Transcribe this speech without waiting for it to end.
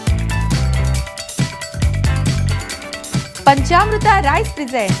पंचामृता rice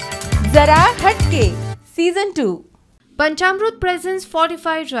present जरा हटके season 2। पंचामृत presents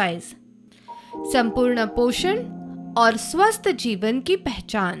fortified rice, संपूर्ण पोषण और स्वस्थ जीवन की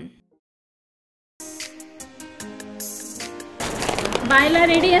पहचान। बायला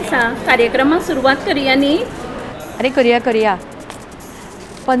रेडी आसा, कार्यक्रमाक सुरुवात करूया न्ही? अरे करूया।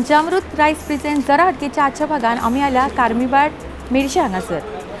 पंचामृत राइस प्रेजेंट जरा हटकेच्या आजच्या भागान आमी आल्या कार्मीबाट मेर्शे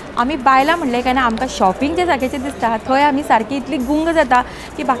हांगासर। आमी बायलां म्हणलें काय ना आमकां शॉपिंग जे जाग्याचेर दिसता थंय आमी सारकी इतली गुंग जाता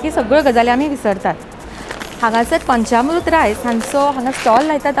की बाकी सगळ्यो गजाली आमी विसरतात। हांगासर पंचामृत राइस हांचो हांगा स्टॉल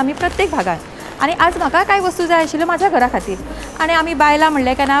लायतात आमी प्रत्येक भागान। आणि आज म्हाका कांय वस्तू जाय आशिल्ल्यो म्हाज्या घरा खातीर, आनी आमी बायलां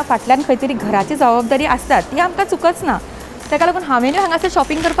म्हणलें काय ना फाटल्यान खंय तरी घराची जबाबदारी आसतात ती आमकां चुकच ना। ताका लागून हांवेंय हांगासर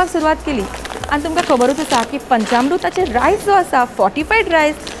शॉपिंग करपाक सुरवात केली। आनी तुमकां खबरूच आसा की पंचामृताचे राइस जो आसा फोर्टिफाइड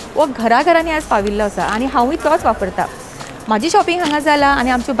राइस वो घराघरांनी आज पाविल्लो आसा आनी हांवूय तोच वापरता। म्हाजी शॉपिंग हांगा जाला आनी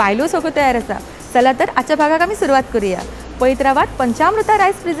आमच्यो बायलो सगळ्यो तयार आसा। चला तर आजच्या भागाक आमी सुरवात करूया। पळयत रावात पंचामृता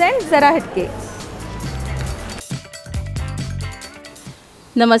राइस प्रेजेंट जरा हटके।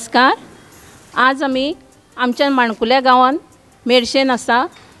 नमस्कार। आज आमी आमच्या माणकुल्या गांवांत मेर्शेन आसा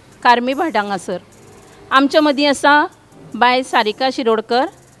कार्मी भाट हांगासर। आमच्या मदीं आसा बाय सारिका शिरोडकर।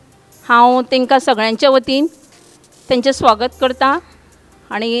 हांव तांकां सगळ्यांच्या वतीन तेंचें स्वागत करता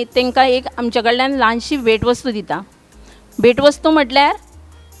आनी तांकां एक आमच्या कडल्यान ल्हानशी भेटवस्तू दिता। भेटवस्तू म्हटल्यार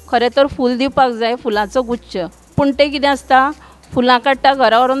खरें तर फूल दिवपाक जाय, फुलांचो गुच्छ, पूण ते कितें आसता फुलां काडटा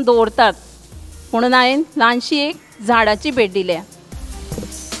घरा व्हरून दवरतात, म्हणून हांवें ल्हानशी एक झाडाची भेट दिल्या।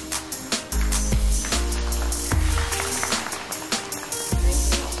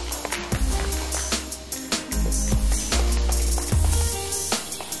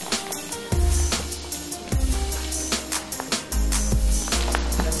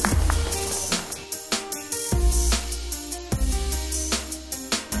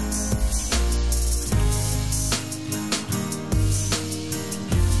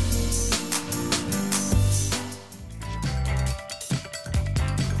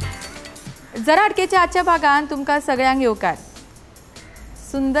 जरा हटकेच्या आजच्या भागान तुमकां सगळ्यांक येवकार।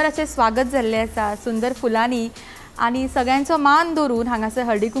 सुंदर अशें स्वागत जाल्लें आसा, सुंदर फुलांनी आनी सगळ्यांचो मान दवरून हांगासर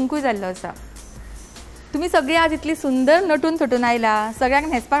हळदी कुंकूय जाल्लो आसा। तुमी सगळीं आज इतली सुंदर नटून थटून आयला। सगळ्यांक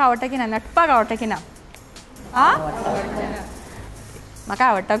न्हेसपाक आवडटा की ना, नटपाक आवडटा की ना? म्हाका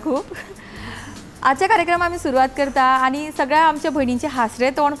आवडटा खूब। आजच्या कार्यक्रमाक आमी सुरवात करता आनी सगळ्या आमच्या भयणींचे हासरे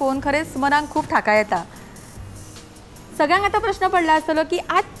तोंड पळोवन खरेंच मनाक खूब थाकाय येता। सगळ्यांक आता प्रश्न पडला आसतलो की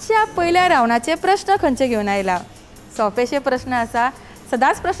आजच्या पहिल्या रावंडाचे प्रश्न खंयचे घेवन आयला। सोपेशे प्रश्न आसा,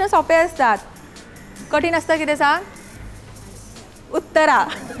 सदांच प्रश्न सोपे असतात, कठीण आसता कितें सांग? उत्तरां।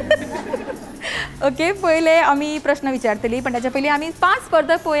 ओके, पहिले आमी प्रश्न विचारतली, पण ताच्या पयलीं आमी 5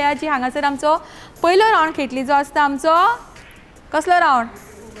 स्पर्धक पळोवया जी हांगासर आमचो पयलो रावंड खेळटली, जो आसता आमचो कसलो रावंड?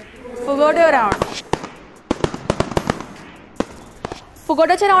 फुगोट्यो रावंड।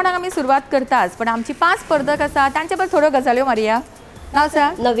 फुगोट्याच्या रावंडाक आमी सुरवात करताच, पण आमची 5 स्पर्धक आसा तांचे बद्दल थोड्यो गजाल्यो मारया। नांव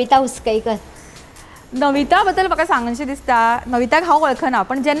सांग? नविता उस्कैकर। नविता बद्दल म्हाका सांगनशें दिसता। नविताक हांव वळखना,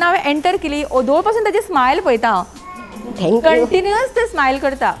 पण जेन्ना हांवें एंटर केली ओदोळ पासून ताची स्मायल पळयता हांव। कंटिन्युअस ते स्मायल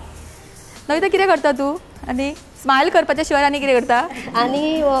करता। नविता कितें करता तूं? आनी स्मायल करपाच्या शिवाय आनी कितें करता?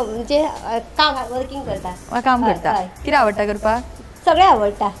 आनी म्हणजे काम वर्किंग करता। काम करता। कितें आवडटा करपाक? सगळें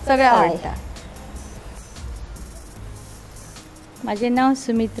आवडटा। सगळें आवडटा। माझे नाव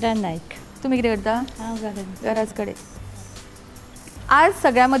सुमित्रा नाईक। तुम्ही कितें करता? हांव घराच कडेन। आज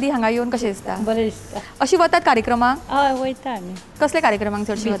सगळ्यां मदीं हांगा येवन कशें दिसता? बरें दिसता। अशी वतात कार्यक्रमाक? हय वयता आमी। कसले कार्यक्रमाक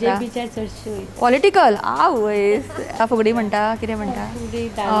चडशी वता? बीजेपीच्या चडशी वयता। पॉलिटिकल? आवय, फुगडी म्हणटा कितें म्हणटा? फुगडी,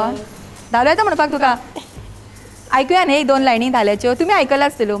 धालो येता म्हणपाक तुका? आयकुया न्ही 2 लायनी धाल्याच्यो, तुमी आयकला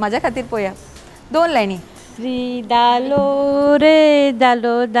आसतल्यो, म्हाज्या खातीर पळया 2 लायनी। श्री दालो रे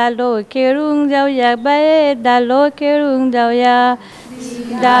दालो दालो खेळूंक जावया बाये, दालो खेळूंक जावया।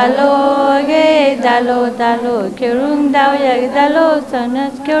 दालो गे दालो दालो खेळूंक जावया, दालो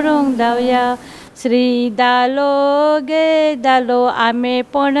सनस खेळूंक जावया। श्री दालो गे दालो आमे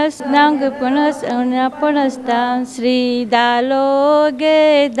पणस नांग पणस पणस दाम। श्री दालो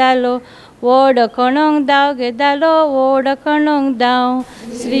गे दालो वोड खणोंक दाव गे दालो वोड खणोंक दाव।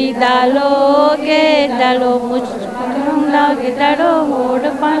 श्री दालो गे दालो मुच खणोंक दाव गे दालो वोड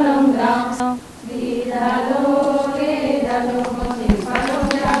पालोंक दाव। श्री दालो गे दालो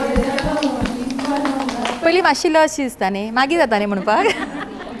पयलीं मातशी अशी दिसता न्ही, मागीर जाता न्ही म्हणपाक?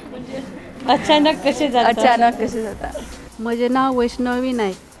 अचानक कशें जाता? अचानक कशें जाता? म्हजें नांव वैष्णवी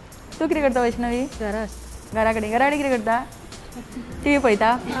नायक। तूं कितें करता वैष्णवी? घरा घरा कडेन कितें करता? टीव्ही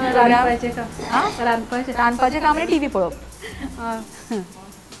पळयता? रांदपाचें काम आनी टीव्ही पळोवप।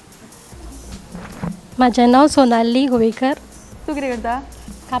 माझे नाव सोनाली गोवेकर। तू कितें करता?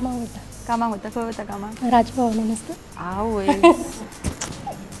 कामाक वयता। कामाक वता खंय वता कामाक? राजभवनान आसता. आवय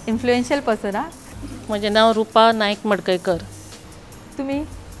इन्फ्लुएन्शियल पर्सन हा. म्हजें नांव रुपा नायक मडकयकर. तुमी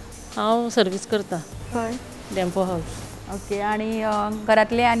हांव सर्वीस करता खंय? डॅम्पो हावस. ओके. आणि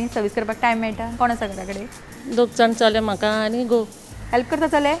घरातले आनी सर्वीस करपाक टायम मेळटा? कोण आसा घरा कडेन? 2 जाण चले म्हाका आनी घो. हेल्प करता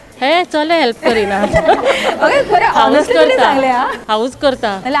चले? हे चले हेल्प करिना. ओके खरें हाऊस ऑनेस्टली सांगलें हा. हाऊस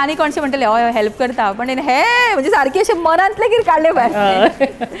करता. नाल्यार आनी कोणशे म्हणटले हय हेल्प करता पण हे म्हणजे सारके अशे मनांतले कितें काडले भायर.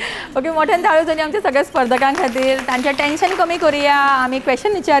 ओके मोठ्यान ताळयो जाली आमच्या सगळ्या स्पर्धकां खातीर. तांचें टेन्शन कमी करुया. आमी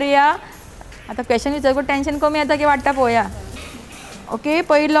क्वेश्चन विचारुया. आतां क्वेश्चन विचारून टेन्शन कमी जाता की वाडटा पळोवया. ओके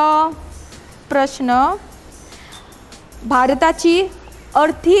पयलो प्रश्न. भारताची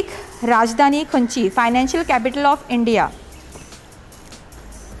अर्थीक राजधानी खंयची? Financial capital of India.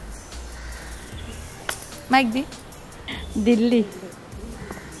 मायक दी. दिल्ली.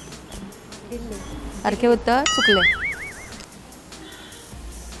 सारखे उत्तर चुकले.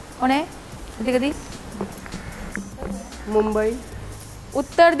 कोणे कधी कधी मुंबई.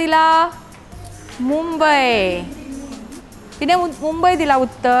 उत्तर दिला मुंबई. तिने मुंबई दिला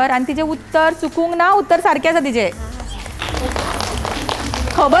उत्तर आणि तिचे उत्तर चुकूंक ना. उत्तर सारखे आसा तिचे.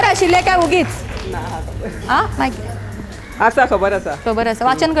 खबर आशिल्ले काय उगीच? आ मायक आसा खबर आसा. खबर आसा.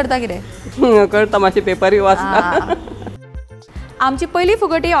 वाचन करता कितें? करता मातशे पेपरूय वाचता. आमची पहिली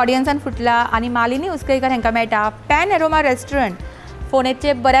फुगटी ऑडियन्सान फुटला आणि मालिनी उसकईकर हांकां मेळटा पॅन एरोमा रेस्टॉरंट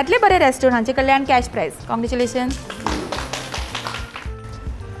फोंडेचे बऱ्यांतले बरे रेस्टॉरंट हांचे कडल्यान कॅश प्रायज. कॉंग्रॅच्युलेशन.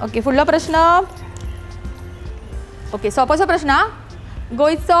 ओके फुडलो प्रश्न. ओके सोंपोसो प्रश्न हा.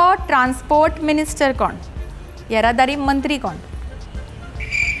 गोंयचो ट्रान्सपोर्ट मिनिस्टर कोण? येरादारी मंत्री कोण?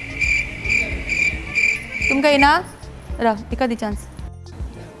 तुमकां येना? एका दी चान्स.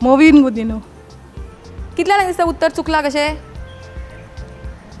 मोविन गुदिनो. कितल्याक दिसता उत्तर चुकला कशें?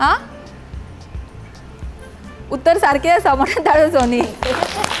 हां उत्तर सारकें आसा म्हणून ताळयो सोनी.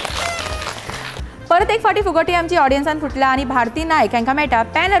 परत एक फावटी फुगटी आमची ऑडियन्सान फुटला आणि भारती नायक हांकां मेळटा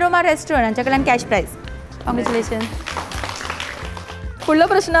पॅन एरोमा रेस्टॉरंट हांचे कडल्यान कॅश प्रायज. कॉंग्रॅच्युलेशन. फुडलो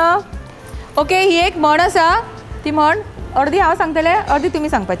प्रश्न. ओके ही एक म्हण आसा. ती म्हण अर्दी हांव सांगतलें अर्दी तुमी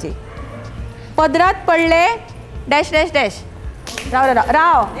सांगपाची. पदरात पडले डॅश डॅश डॅश. राव राव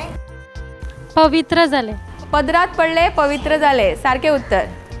राव. पवित्र जाले. पदरात पडले पवित्र जाले. सारकें उत्तर.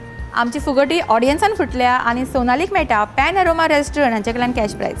 आमची फुगटी ऑडियन्सान फुटल्या आणि सोनालीक मेळटा पॅन एरोमा रेस्टॉरंट हांचे कडल्यान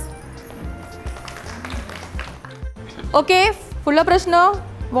कॅश प्रायज. ओके फुडलो प्रश्न.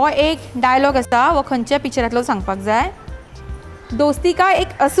 हो एक डायलॉग आसा. हो खंयच्या पिक्चरांतलो सांगपाक जाय. दोस्ती का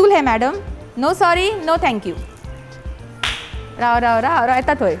एक असूल है madam. No sorry no thank you. राव राव राव राव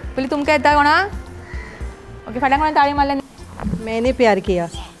येता थंय. पयलीं तुमकां येता कोणा? ओके फाटल्यान कोणा ताळी मारल्या? मैंने प्यार किया.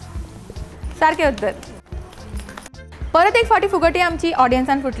 सारकें उत्तर. परत एक फावटी फुगटी आमची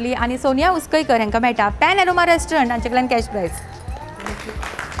ऑडियन्सान फुटली आणि सोनिया उसकईकर हांकां मेळटा पॅन एरोमा रेस्टॉरंट हांचे कडल्यान कॅश प्रायज.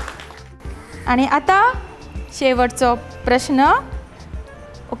 आणि आता शेवटचो प्रश्न.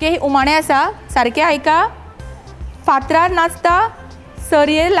 ओके हे उमाणे आसा. सारकें आयका. फातरार नाचता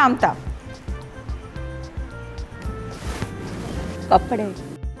सरयेर लांबता. कपडे.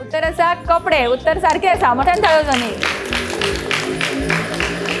 उत्तर आसा कपडे. उत्तर सारकें आसा. मोठ्यान ताळयो जाणी.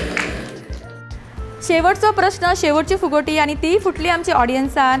 शेवटचो प्रश्न शेवटची फुगटी आणि ती फुटली आमची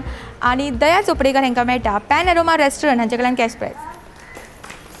ऑडियन्सान आणि दया चोपडेकर हांकां मेळटा पॅन एरोमा रेस्टॉरंट हांचे कडल्यान कॅश प्रायज.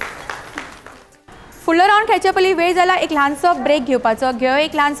 फुडलो राउंड खेळच्या पयलीं वेळ जाला एक ल्हानसो ब्रेक घेवपाचो. घेवया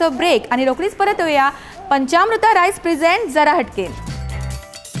एक ल्हानसो ब्रेक आणि रोखडीच परत येवया पंचामृता रायस प्रेझेंट जरा हटके.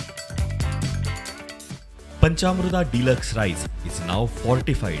 Panchamruta Deluxe Rice is now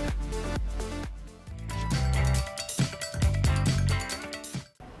fortified.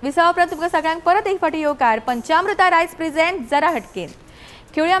 विसावपरांत तुमकां सगळ्यांक परत एक फावटी येवकार पंचामृता रायस प्रेझेंट जरा हटकेन.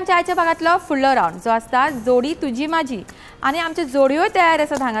 खेळुया आमच्या आयच्या भागांतलो फुडलो राउंड जो आसता जोडी तुजी माझी. आणि आमच्यो जोडयोय तयार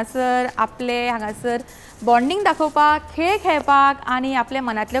आसात हांगासर आपले हांगासर बॉन्डिंग दाखोवपाक खेळ खेळपाक आणि आपल्या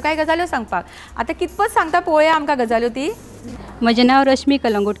मनांतल्यो कांय गजाल्यो सांगपाक. आतां कितपत सांगता पळोवया आमकां गजाल्यो ती. म्हजें नांव रश्मी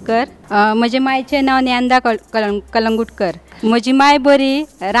कलंगुटकर. म्हजे मायचें नांव न्यांदा कलंगुटकर. म्हजी माय बरी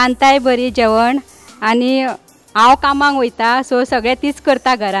रांदताय बरी जेवण आनी हांव कामाक वयता सो सगळें तीच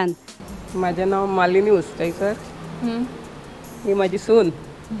करता घरान. माझे नाव मालिनी उसकईकर. ही माझी सून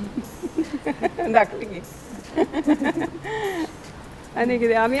धाकटी. आनी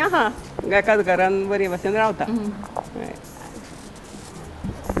कितें आमी आहा एकाच घरान बरी भशेन रावता.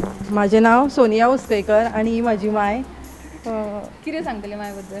 माझे नाव सोनिया उसकईकर आणि ही माझी माय. कितें सांगतले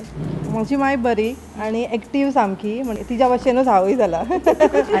माय बद्दल? माझी माय बरी आणि ॲक्टीव सामकी म्हणजे तिच्या भशेनूच हांवूय जाला.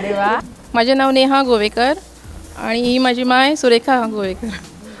 अरे वा. माझे नाव नेहा गोवेकर आणि ही माझी माय सुरेखा गोवेकर.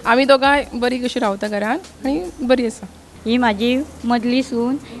 आम्ही दोगांय बरी कशी रावता घरान आणि बरी आसा. ही म्हाजी मदली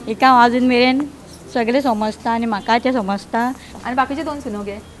सून. हिका हांव अजून मेरेन सगळें समजता आनी म्हाका तें समजता. आणि बाकीचे दोन सुनो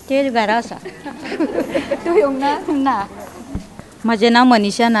गे ते घरा आसा. तूं येवंक ना? ना. म्हजें नांव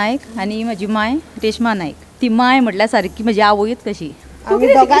मनीषा नायक आनी म्हजी माय रेश्मा नायक. ती माय म्हटल्यार सारकी म्हजी आवयच कशी. तूं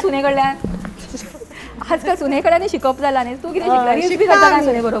कितें शिकली सुने कडल्यान? आजकाल सुने कडल्यान शिकप जाला न्ही. तूं कितें शिकला? रील्स बी करता काय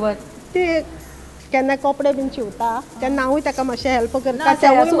सुने बरोबर? ती केन्ना कपडे बीन शिवता तेन्ना हांवूय ताका मातशें हेल्प करता.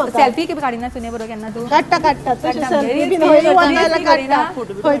 सेल्फी काडिना सुने बरोबर केन्ना तूं? काडटा तशें सेल्फी बीन खंय वताल्यार काडटा.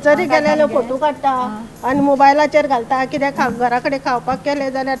 खंयसरी गेलेले फोटो काडटा आनी मोबायलाचेर घालता. कितें घरा कडेन खावपाक केलें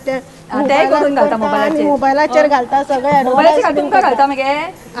जाल्यार ते करून घालता मोबायलाचेर घालता. सगळे एडवर्टायज तुमकां घालता मगे?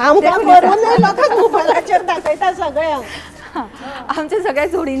 आमकां करून लोकांक मोबायलाचेर दाखयता सगळ्यांक. आमच्या सगळ्या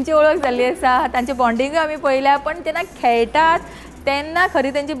जोडींची ओळख जाल्ली आसा. तांचे बॉन्डिंग आमी पळयल्या. पण जेन्ना खेळटात तेन्ना खरी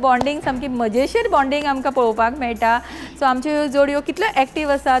तेंची बॉन्डिंग सामकी मजेशीर बॉन्डिंग आमकां पळोवपाक मेळटा. सो आमच्यो ह्यो जोडयो कितल्यो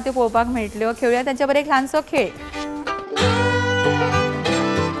एक्टीव आसा त्यो पळोवपाक मेळटल्यो. खेळुया तांच्या बरें एक ल्हानसो खेळ.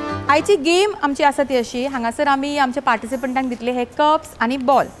 आयची गेम आमची आसा ती अशी. हांगासर आमी आमच्या पार्टिसिपंटांक दितले हे कप्स आनी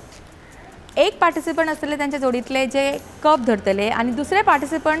बॉल. एक पार्टिसिपंट आसतले तांच्या जोडींतले जे कप धरतले आनी दुसरे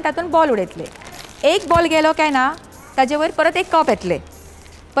पार्टिसिपंट तातूंत बॉल उडयतले. एक बॉल गेलो काय ना ताजे वयर परत एक कप येतले.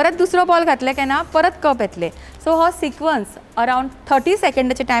 परत दुसरो बॉल घातले काय ना परत कप येतले. सो हो सिक्वन्स अरावंड 30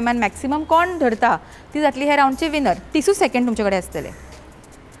 सेकंडाच्या टायमान मॅक्सिमम कोण धरता ती जातली हे रावंडचे विनर. 30 सेकंड तुमचे कडेन आसतले.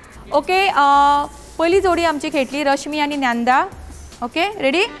 ओके, पयली जोडी आमची खेळटली रश्मी आनी ज्ञानदा. Okay,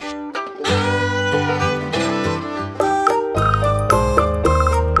 ready?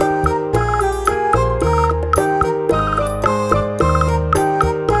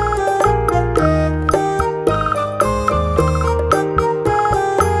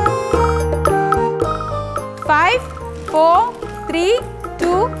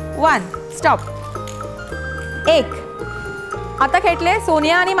 स्टॉप. एक. आता खेळटले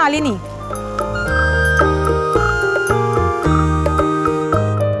सोनिया आणि Malini.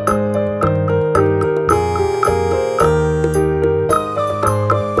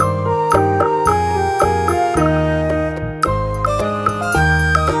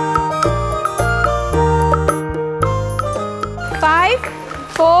 Five,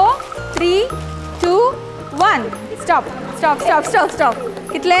 4, 3, 2, 1. Stop stop stop stop stop.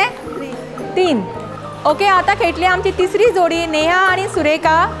 कितले? 3. ओके, आता खेळटली आमची तिसरी जोडी नेहा आणि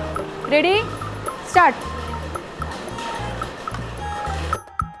सुरेखा. रेडी? स्टार्ट.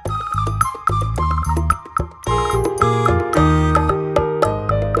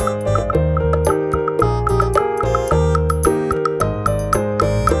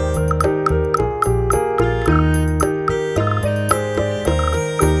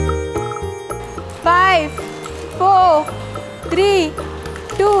 फाइव, 4, 3,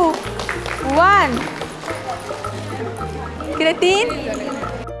 2, 1. किती? 3.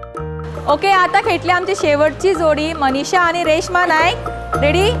 ओके, आता खेळटली आमची शेवटची जोडी मनीषा आणि रेश्मा नायक.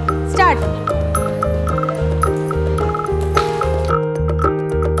 रेडी? स्टार्ट.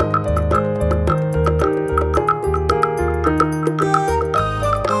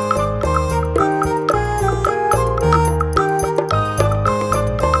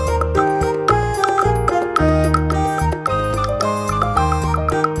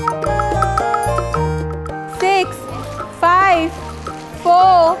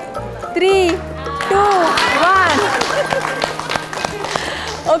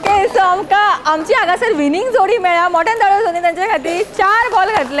 ओके, सो आमची हांगासर विनिंग जोडी मेळ्ळा. मोठ्यान ताळयो सोनी तांचे खातीर. 4 बॉल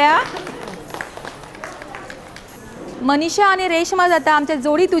घातल्या. मनीषा आणि रेश्मा जाता आमच्या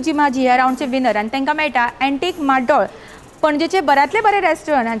जोडी तुजी माझी ह्या राउंडचे विनर आनी तांकां मेळटा एंटीक माड्डोळ पणजेचे बऱ्यांतले बरे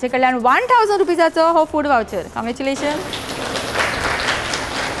रेस्टॉरंट हांचे कडल्यान 1000 रुपीजाचो हो फूड वावचर. कॉंग्रॅच्युलेशन.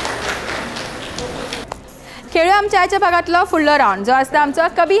 खेळूया आमच्या आयच्या भागातलो फुडलो राउंड जो आसता आमचो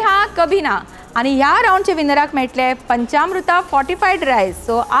कभी हा कभी ना. आणि ह्या राउंडचे विनराक मेळटले पंचामृता फोर्टिफायड रायस.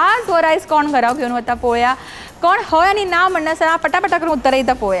 सो आज हो रायस कोण घरा घेवन वता पळोवया. कोण हय आनी ना म्हणनासतना पटापटा करून उत्तरां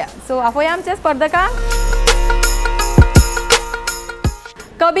दिता पळोवया. सो आपोवया आमच्या स्पर्धकांक.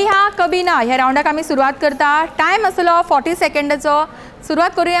 कभी हा कभी ना ह्या राउंडाक आमी सुरवात करता. टायम आसलो 40 सेकंडाचो. सुरवात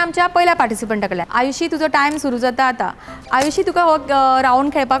करूया आमच्या पयल्या पार्टिसिपंटा कडल्यान. आयुशी, तुजो टायम सुरू जाता आतां. आयुशी, तुका हो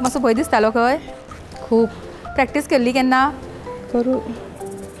राउंड खेळपाक मातसो भंय दिसतालो खंय? खूब. प्रॅक्टीस केल्ली केन्ना? करू.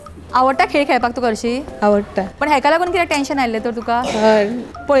 आवडटा खेळ खेळपाक तुका हरशी? आवडटा. पण हेका लागून कितें टेन्शन आयिल्लें तर तुका? हय.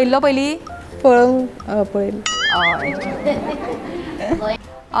 पळयल्लो पयलीं? पळयलो.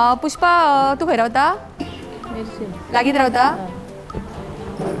 पुष्पा, तूं खंय रावता? लागींच रावता?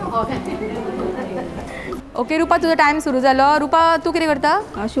 ओके, रुपा, तुजो टायम सुरू जालो. रुपा, तूं कितें करता?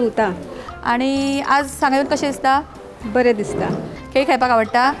 हांव शिंवता. आनी आज सांगात कशें दिसता? बरें दिसता. खेळ खेळपाक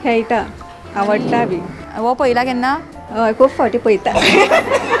आवडटा? खेळटा. आवडटा बी. हो पळयला केन्ना? हय, खूब फावटी पळयता.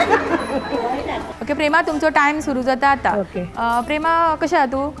 ओके, प्रेमा, तुमचो टायम सुरू जाता आतां. ओके. प्रेमा, कशें आहा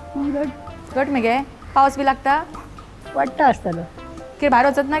तूं? घट मगे. पावस बी लागता? पडटा आसतलो. कितें भायर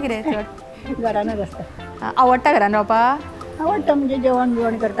वचत ना कितें चड घरानच आसता. आवडटा घरान रावपाक? आवडटा म्हणजे जेवण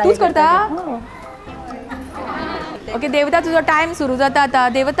बिवण करता. तूच करता? ओके देवता तुजो टायम सुरू जाता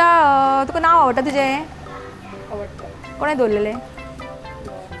आतां. देवता तुका नांव आवडटा तुजें? कोणें दवरलेलें?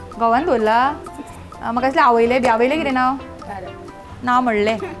 घोवान दवरला? म्हाका दिसलें आवयलें कितें नांव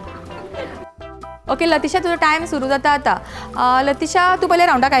म्हणलें. ओके लतिशा तुजो टायम सुरू जाता आतां. लतिशा तूं पयलें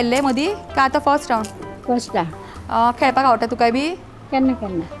रावंडाक आयिल्लें मदीं काय आतां फर्स्ट रावंड? फर्स्ट खेळपाक आवडटा तुका बी? केन्ना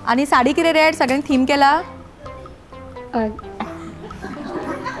केन्ना. आनी साडी कितें रेड सगळ्यांनी थीम केला?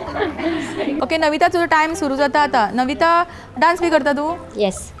 ओके नविता तुजो टायम सुरू जाता आतां. नविता डान्स बी करता तूं?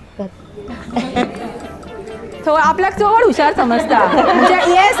 येस. तो आपल्याक चड हुशार समजता म्हणजे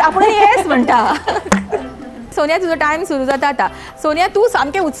येस आपण येस म्हणटा. सोनिया तुजो टायम सुरू जाता आतां. सोनिया तूं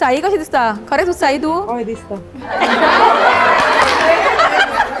सामकें उत्साही कशी दिसता? खरेंच उत्साही तूं? हय दिसता.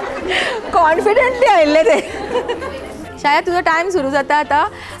 कॉन्फिडेंटली आयिल्लें तें. शाया तुजो टायम सुरू जाता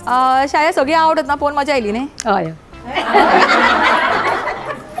आतां. शाया सगळीं आवडत ना पळोवन मजा आयली न्ही? हय.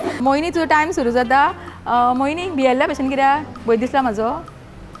 मोहिनी तुजो टायम सुरू जाता. मोहिनी भियेल्ल्या भशेन कित्याक? भंय दिसला म्हाजो?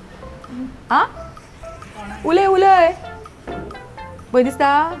 आं उलय भंय दिसता?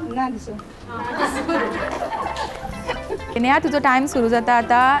 ना दिसू. नेहा तुजो टायम सुरू जाता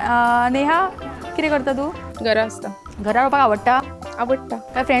आतां. नेहा कितें करता तूं? घरा आसता. घरा रावपाक आवडटा? आवडटा.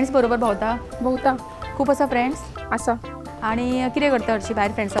 काय फ्रेंड्स बरोबर भोंवता? भोंवता. खूब आसा फ्रेंड्स? आसा. आनी कितें करता हरशीं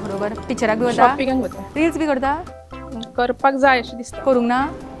भायर फ्रेंड्सां बरोबर? पिक्चराक बी वता? शॉपिंगाक वता. रील्स बी करता? करपाक जाय अशें दिसता. करूंक ना?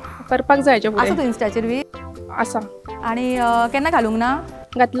 करपाक जाय हेच्या आसा फुडें. तूं इन्स्टाचेर बी? आसा. आनी केन्ना घालूंक ना?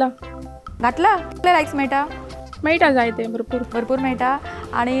 घातला. कितले लायक्स मेळटा? मेळटा जाय ते भरपूर मेळटा.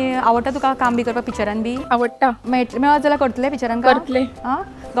 आनी आवडटा तुका काम बी करपाक पिक्चरान बी? आवडटा. मेळत जाल्यार करतले पिक्चरान? करतले.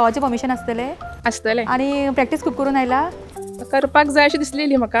 गांवाचें परमिशन आसतलें? आनी प्रॅक्टीस खूब करून आयला? करपाक जाय अशी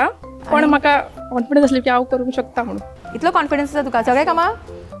दिसलेली म्हाका पण म्हाका कॉन्फिडन्स आसली की हांव करूंक शकता म्हणून. इतलो कॉन्फिडन्स आसा तुका सगळे कामां?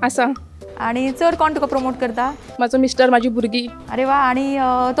 आसा. आनी चड कोण तुका प्रमोट करता? म्हाजो मिस्टर म्हाजी भुरगीं. अरे वा. आनी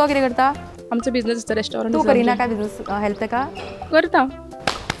तो कितें करता? आमचो बिझनस आसता रेस्टॉरंट. तूं करिना काय बिझनस हेल्प ताका? करता.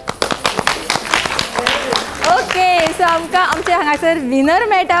 ओके सो आमकां आमचे हांगासर विनर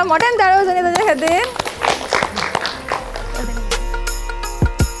मेळटा. मोठ्यान ताळयो वाजोवन ताचे खातीर.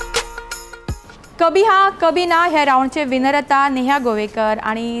 कभी हा कभी ना ह्या रावंडचे विनर येता नेहा गोवेकर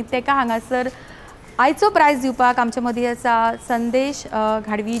आनी तेका हांगासर आयचो प्रायज दिवपाक आमचे मदीं आसा संदेश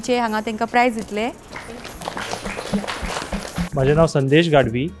घाडवी जे हांगा तांकां प्रायज दितले. म्हजें नांव संदेश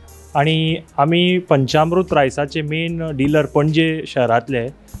घाडवी आणि आमी पंचामृत रायसाचे मेन डीलर पणजे शहरांतले.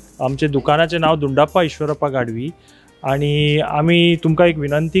 आमचे दुकानाचें नांव दुंडाप्पा ईश्वरप्पा घाडवी आणि आमी तुमकां एक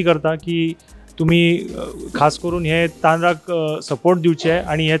विनंती करता की तुमी खास करून हे तांदळाक सपोर्ट दिवचे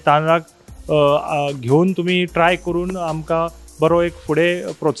आणि हे तांदळाक घेवन तुमी ट्राय करून आमकां बरो एक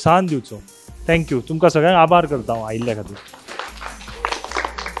फुडें प्रोत्साहन दिवचो. थँक्यू. तुमकां सगळ्यांक आभार करता हांव आयिल्ल्या खातीर.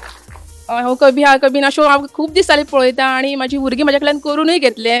 हांव कभी हा कभी ना शो हांव खूब दीस जाले पळयता आनी म्हाजी भुरगीं म्हाजे कडल्यान करूनय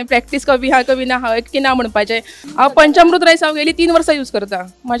घेतले प्रॅक्टीस कभी हा कभी ना हांव की ना म्हणपाचें. हांव पंचामृत रायस हांव गेली 3 वर्सां यूज करता.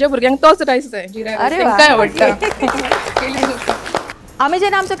 म्हाज्या भुरग्यांक तोच रायस जाय तांकांय आवडटा. आमी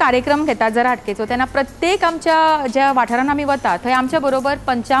जेन्ना आमचो कार्यक्रम घेतात जरा हटकेचो तेन्ना प्रत्येक आमच्या ज्या वाठारांत आमी वतात थंय आमच्या बरोबर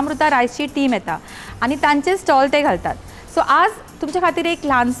पंचामृता रायसची टीम येता आनी तांचे स्टॉल ते घालतात. सो आज तुमच्या खातीर एक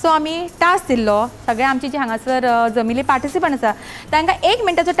ल्हानसो आमी टास्क दिल्लो. सगळे आमचे जे हांगासर जमिल्ले पार्टिसिपंट आसा तांकां 1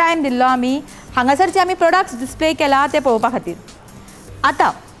 मिनटाचो टायम दिल्लो आमी हांगासर जे आमी प्रोडक्ट्स डिस्प्ले केला ते पळोवपा खातीर.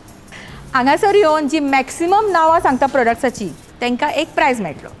 आतां हांगासर येवन जी मॅक्सिमम नांवां सांगता प्रोडक्ट्साची तांकां एक प्रायज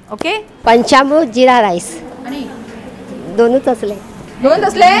मेळटलो. ओके. पंचामृत जिरा रायस. आनी दोनूच असले. दोन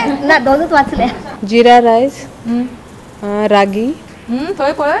असले ना दोनूच वाचले. जिरा रायस रागी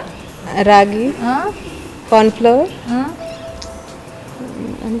थंय पळय ragi cornflour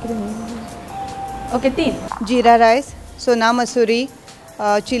okay 3 jeera rice Sona Masoori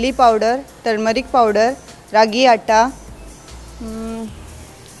chilli powder turmeric powder ragi आटा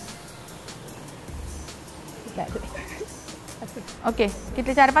ओके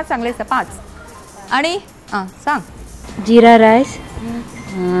कितले 4-5 सांगले आसा 5 आणि सांग. जीरा राइस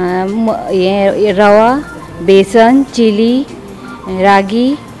रवा बेसन चिली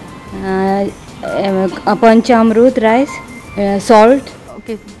रागी पंचामृत राइस सॉल्ट.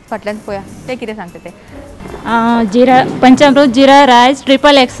 ओके फाटल्यान पळया ते कितें सांगता ते. जीरा Panchamrut jeera rice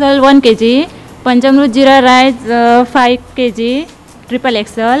XXL 1 kg Panchamrut jeera rice 5 kg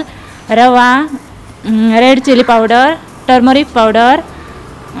XXL rava red chilli powder turmeric powder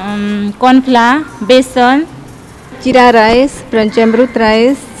cornflour बेसन. जीरा राइस पंचामृत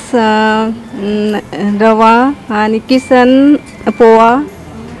राइस रवा आणि Kisan poha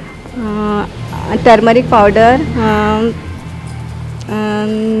turmeric powder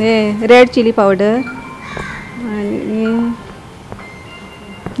red chilli powder आणि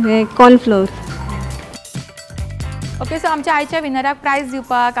कॉर्नफ्लोर. ओके, सो आमच्या आयच्या विनराक प्रायज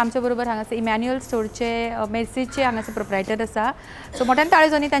दिवपाक आमच्या बरोबर हांगासर इमॅन्युअल स्टोरचे मेर्सीजचे हांगासर प्रोप्रायटर आसा. सो मोठ्यान ताळयो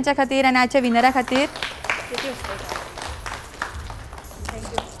जावनी तांच्या खातीर आनी आयच्या विनरा खातीर.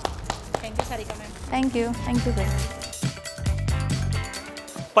 Thank you sir.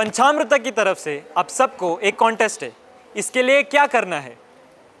 पंचामृत की तरफ से आप सबको एक कॉन्टेस्ट है. इसके लिए क्या करना है,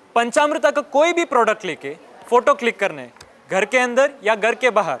 पंचामृत का कोई भी प्रोडक्ट लेके फ़ोटो क्लिक करना है, घर के अंदर या घर के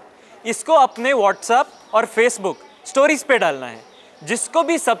बाहर. इसको अपने व्हाट्सएप और फेसबुक स्टोरीज पे डालना है. जिसको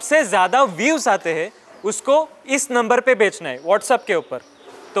भी सबसे ज़्यादा व्यूज़ आते हैं उसको इस नंबर पे बेचना है व्हाट्सएप के ऊपर.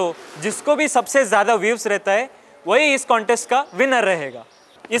 तो जिसको भी सबसे ज़्यादा व्यूज़ रहता है वही इस कॉन्टेस्ट का विनर रहेगा.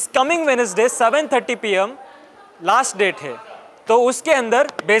 इस coming Wednesday 7:30 PM last date है, तो उसके अंदर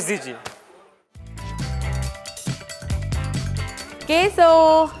बेच दीजिए. ओके,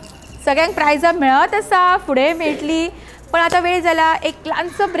 सो सगळ्यांक प्रायजां मेळत आसा, फुडें मेळटली. पण आता वेळ जाला एक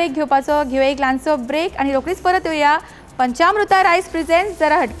ल्हानसो ब्रेक घेवपाचो. घेवया एक ल्हानसो ब्रेक आणि रोखडीच परत येऊया. पंचामृता रायस प्रेझेंट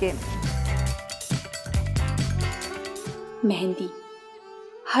जरा हटके. मेहंदी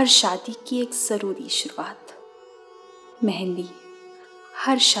हर शादी की एक ज़रूरी शुरुआत. मेहंदी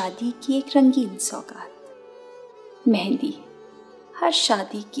हर शादी की एक रंगीन सौगात. मेहंदी हर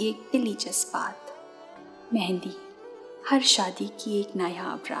शादी की एक दिली जज्बात. मेहंदी हर शादी की एक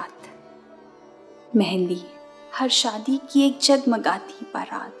नायाब रात. मेहंदी हर शादी की एक जगमगाती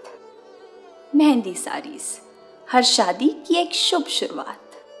बारात. मेहंदी साड़ीज़ हर शादी की एक शुभ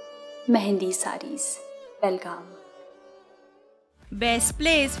शुरुआत. Mehndi saris, Belgaum. Best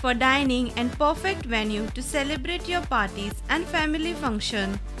place for dining and perfect venue to celebrate your parties and family function.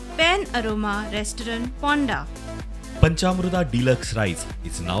 Pen Aroma Restaurant, Ponda. Panchamruta Deluxe Rice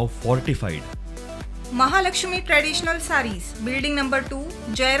is now fortified. Mahalakshmi traditional sarees, building number 2,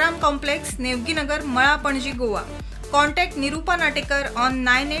 Jairam complex, Nevgi नगर, मळा, पणजी, गोवा. Contact Nirupa Natekar on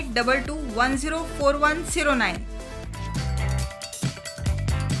 9822104109.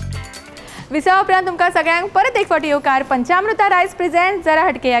 विसवा उपरांत तुमकां सगळ्यांक परत एक फावटी येवकार पंचामृता रायस present जरा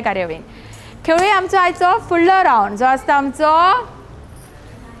हटके ह्या कार्यावळीन. खेळूया आमचो आयचो फुडलो रावंड जो आसता आमचो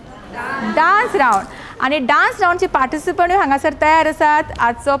डान्स रावंड. आणि डान्स रावंडची पार्टिसिपंट हांगासर तयार आसात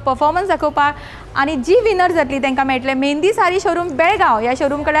आजचो परफॉर्मन्स दाखोवपाक. आणि जी विनर जातली तांकां मेळटले मेहंदी साडी शोरूम बेळगांव ह्या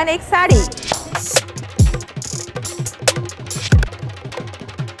शोरूम कडल्यान एक साडी.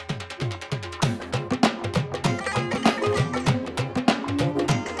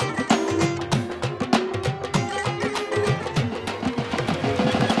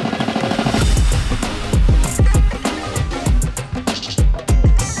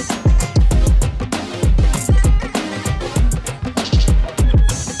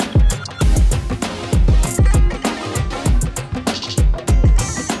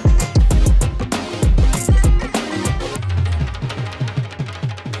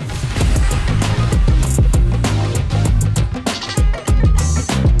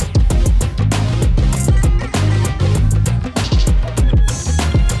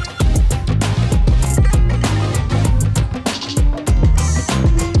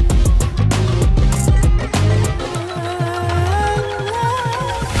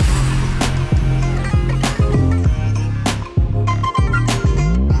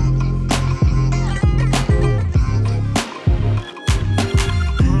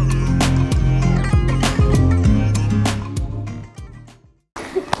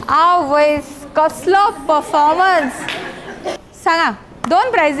 आवयस कसलो परफॉर्मन्स. सांगा,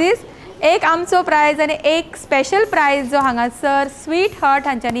 2 प्रायजीस, एक आमचो प्रायज आणि एक स्पेशल प्रायज जो हांगासर स्वीट हार्ट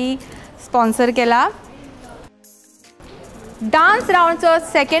हांच्यांनी स्पॉन्सर केला. डान्स रावंडचो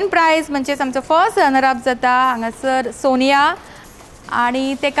सेकंड प्रायज म्हणजे आमचो फर्स्ट रनर अप जाता हांगासर सोनिया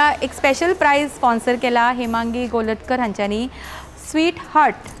आणि तेका एक स्पेशल प्रायज स्पॉन्सर केला हेमांगी गोलतकर हांच्यांनी स्वीट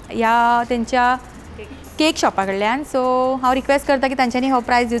हार्ट ह्या तेंच्या केक शॉपा कडल्यान. सो हांव रिक्वेस्ट करता की तांच्यांनी हो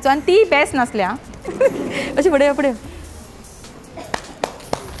प्रायज दिवचो आनी ती बेस्ट नासल्या अशी फुडें फुडें.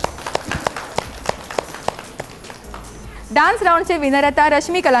 डान्स रावंडचे विनर आता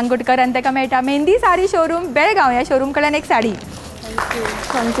रश्मी कलांगुटकर आनी ताका मेळटा मेहंदी साडी शोरूम बेळगांव ह्या शोरूम कडल्यान एक साडी.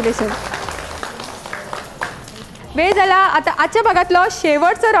 कॉन्ग्रेच्युलेशन. वेळ जाला आता आजच्या भागातलो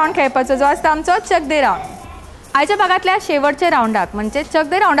शेवटचो रावंड खेळपाचो जो आसता आमचो चक दे रावंड. आयच्या भागातल्या शेवटच्या रावंडाक म्हणजे चक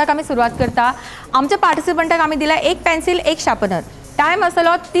दे रावंडाक आमी सुरवात करता. आमच्या पार्टिसिपंटाक आमी दिला एक पेन्सिल एक शार्पनर. टायम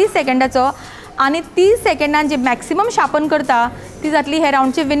आसलो 30 सेकंदाचो आनी 30 सेकंदान जी मॅक्सिमम शार्पन करता ती जातली हे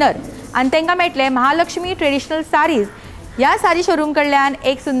रावंडचे विनर आनी तांकां मेळटले महालक्ष्मी ट्रेडिशनल साडीज ह्या साडी शोरूम कडल्यान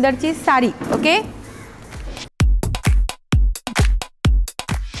एक सुंदरची sari. Okay,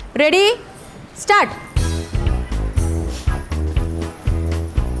 ready, start.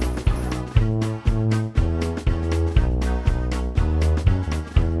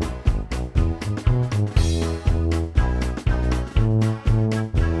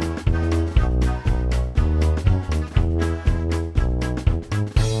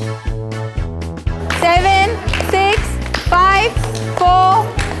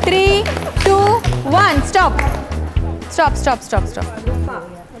 Stop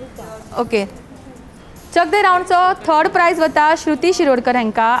okay. Chak दे राऊंडचो थर्ड प्राइज वता श्रुती शिरोडकर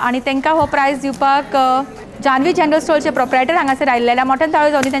हांकां आनी तांकां हो प्राइज दिवपाक जानवी जनरल स्टोरचे प्रोप्रायटर हांगासर आयिल्ले मोठ्यान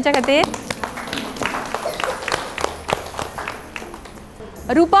ताळयो जावनी तांच्या खातीर.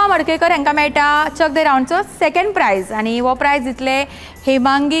 रुपा मडकेकर हांकां मेळटा चक दे राऊंडचो सेकंड प्राइज आनी हो प्राइज दितले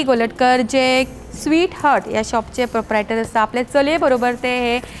हेमांगी गोलटकर जे स्वीट हर्ट ह्या शॉपचे प्रोप्रायटर आसा. आपले चलये बरोबर ते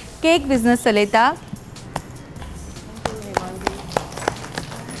हे केक बिझनस चलयता.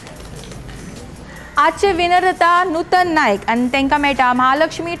 आजचे विनर जाता नूतन नायक आनी तांकां मेळटा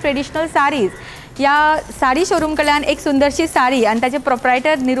महालक्ष्मी ट्रेडिशनल सारीज ह्या साडी शोरूम कडल्यान एक सुंदरशी साडी आनी ताचे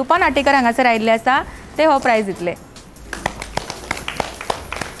प्रोप्रायटर निरुपा नाटेकर हांगासर आयिल्ले आसा. ते हो प्राइज दितले.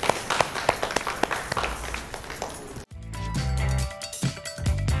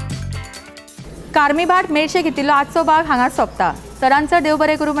 कार्मी भाट मेळशे घेतिल्लो आजचो भाग हांगा सोंपता. सरांचो देव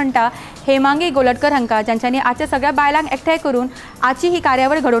बरें करूं म्हणटा हेमांगी गोलटकर हांकां जांच्यांनी आजच्या सगळ्या बायलांक एकठांय करून आजची ही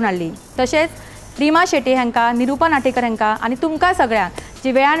कार्यावळ घडोवन हाडली. तशेंच रिमा शेट्टी हांकां, निरुपा नाटेकर हांकां आनी तुमकां सगळ्यांक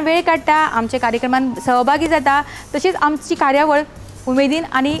जी वेळान वेळ काडटा आमच्या कार्यक्रमांत सहभागी जाता तशीच आमची कार्यावळ उमेदीन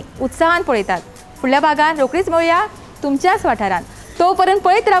आनी उत्साहान पळयतात. फुडल्या भागान रोखडीच मेळुया तुमच्याच वाठारांत. तो पर्यंत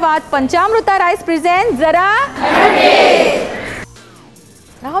पळयत रावात पंचामृता रायस प्रेझेंट जरा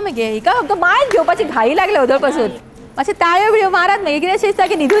राव मगे हिका फक्त मायक घेवपाची घाई लागले ओदळ पासून. मातशे ताळयो बिळयो मारात मगे कितें अशें दिसता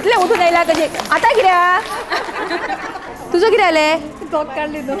की न्हिदूतले उठून आयला कशें. आतां कित्याक तुजो कितें जालें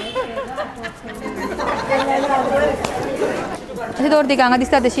काडली न्हू अशें दवर तिका हांगा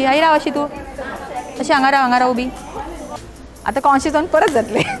दिसता तशी. आई राव अशी तूं अशी हांगा राव उबी. आतां कॉन्शियस जावन परत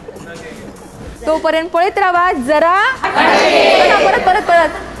जातले. तो पर्यंत पळयत रावा जरा परत परत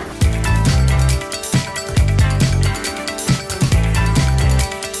परत.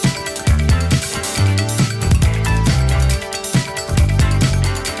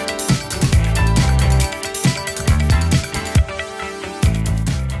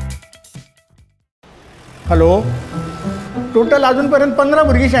 हॅलो. टोटल अजूनपर्यंत 15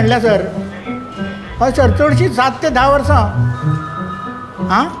 भुरगीं शेणल्या सर. हय सर चडशी 7 ते 10 वर्सां.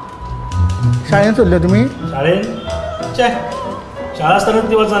 हां शाळेंत सोडले तुमी? शाळेन शाळा आसतना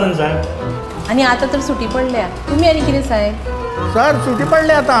ती वचना न्ही साहेब. आनी आतां तर सुटी पडल्या. तुमी आनी कितें साहेब? सर सुटी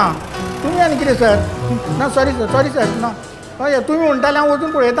पडले आतां. तुमी आनी कितें सर? ना सॉरी सर ना. हय तुमी म्हणटाले हांव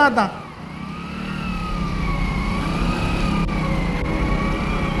वचून पळयतां आतां.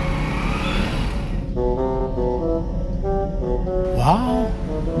 वाव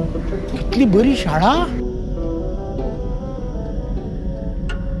कितली बरी शाळा.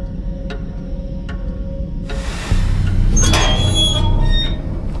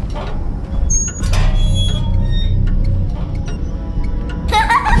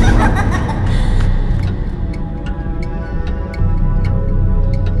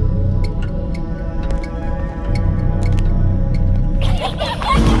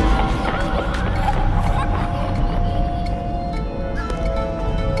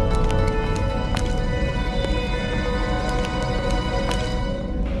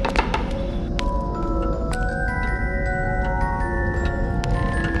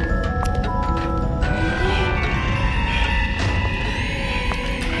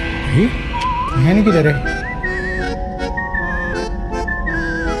 ह्यानी कितें रे?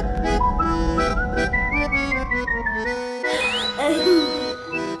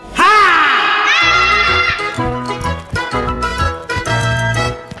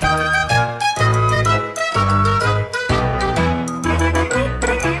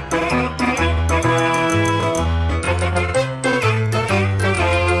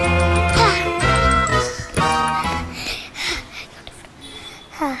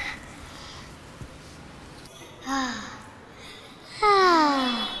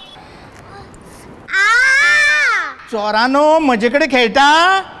 चोरानो म्हजे कडेन खेळटा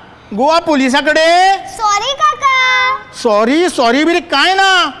गोवा पुलिसा कडेन. सॉरी काका. सॉरी बिरी कांय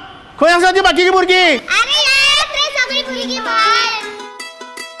ना. खंय आसा ती बाकीची भुरगीं? अरे येत रे सगळी भुरगीं भायर.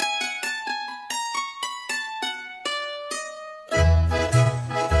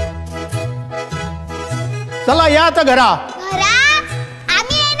 चला या आता घरा.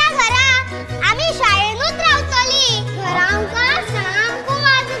 आम्ही येना घरा. आम्ही शाळेनूच रावतली. घरा आमकां सामको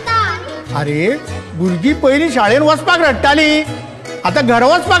वाजता. अरे भुरगीं पयलीं शाळेन वचपाक रडटाली आतां घरा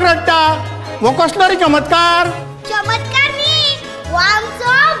वचपाक रडटा. हो कसलो रे चमत्कार? चमत्कार न्ही हो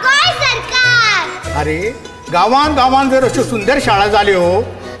आमचो गोंय सरकार. अरे गांवान जर अश्यो सुंदर शाळा जाल्यो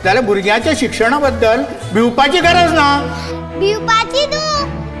जाल्यार भुरग्यांच्या शिक्षणा बद्दल भिवपाची गरज ना. भिवपाची न्हू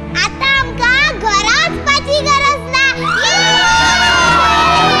आतां आमकां घरा वचपाची गरज ना.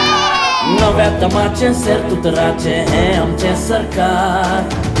 नव्या दमाचे सेरतुतराचे हे आमचे सरकार.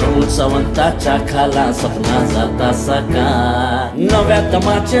 प्रमोद सावंताच्या खाला सपना जाता साकार. नव्या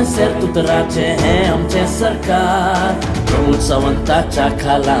दमाचे सेरतुतराचे हे आमचे सरकार. प्रमोद सावंताच्या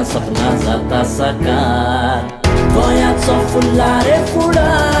खाला सपना जाता साकार. गोंयाचो फुल्लारे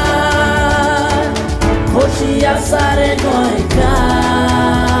फुडार खोशिया सारे गोंयकार.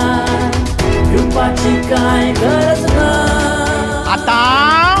 भिवपाची कांय गरज ना आता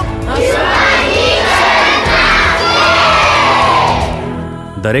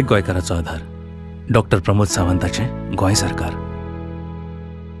दरेक गोंयकाराचो आधार डॉक्टर प्रमोद सावंताचें गोंय सरकार.